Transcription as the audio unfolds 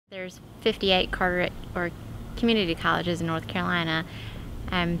There's 58 Carteret or community colleges in North Carolina.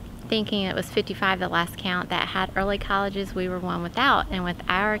 I'm thinking it was 55 the last count that had early colleges. We were one without, and with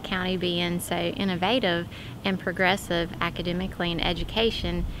our county being so innovative and progressive academically in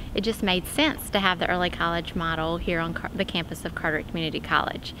education, it just made sense to have the early college model here on the campus of Carteret Community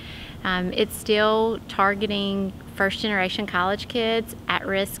College. It's still targeting first-generation college kids,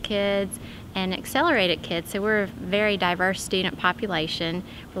 at-risk kids, and accelerated kids, so we're a very diverse student population.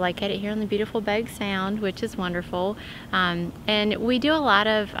 We're located here on the beautiful Bogue Sound, which is wonderful, and we do a lot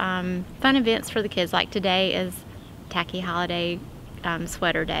of fun events for the kids. Like today is Tacky Holiday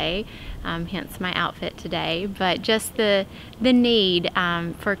Sweater Day, hence my outfit today. But just the need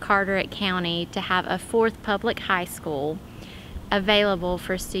for Carteret County to have a fourth public high school available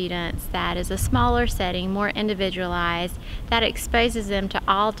for students that is a smaller setting, more individualized, that exposes them to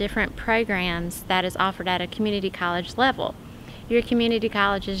all different programs that is offered at a community college level. Your community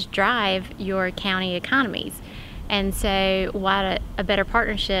colleges drive your county economies, and so what a better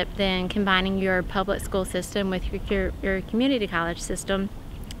partnership than combining your public school system with your community college system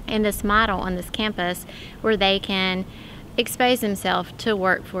in this model on this campus, where they can expose themselves to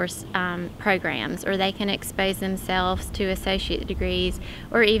workforce programs, or they can expose themselves to associate degrees,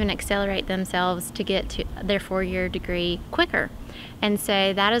 or even accelerate themselves to get to their 4-year degree quicker. And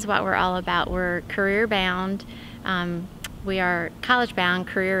so that is what we're all about. We're career bound, we are college bound,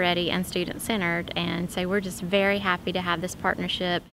 career ready, and student centered, and so we're just very happy to have this partnership.